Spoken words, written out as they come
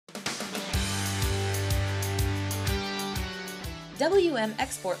WM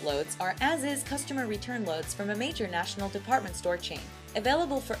export loads are as-is customer return loads from a major national department store chain.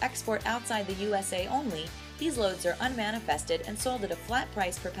 Available for export outside the USA only, these loads are unmanifested and sold at a flat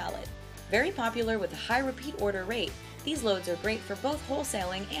price per pallet. Very popular with a high repeat order rate, these loads are great for both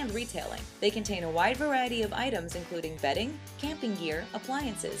wholesaling and retailing. They contain a wide variety of items including bedding, camping gear,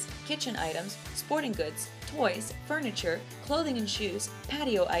 appliances, kitchen items, sporting goods, toys, furniture, clothing and shoes,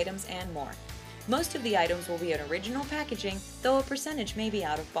 patio items, and more. Most of the items will be in original packaging, though a percentage may be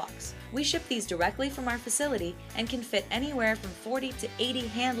out of box. We ship these directly from our facility and can fit anywhere from 40 to 80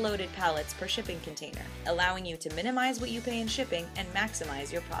 hand-loaded pallets per shipping container, allowing you to minimize what you pay in shipping and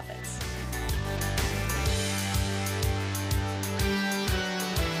maximize your profits.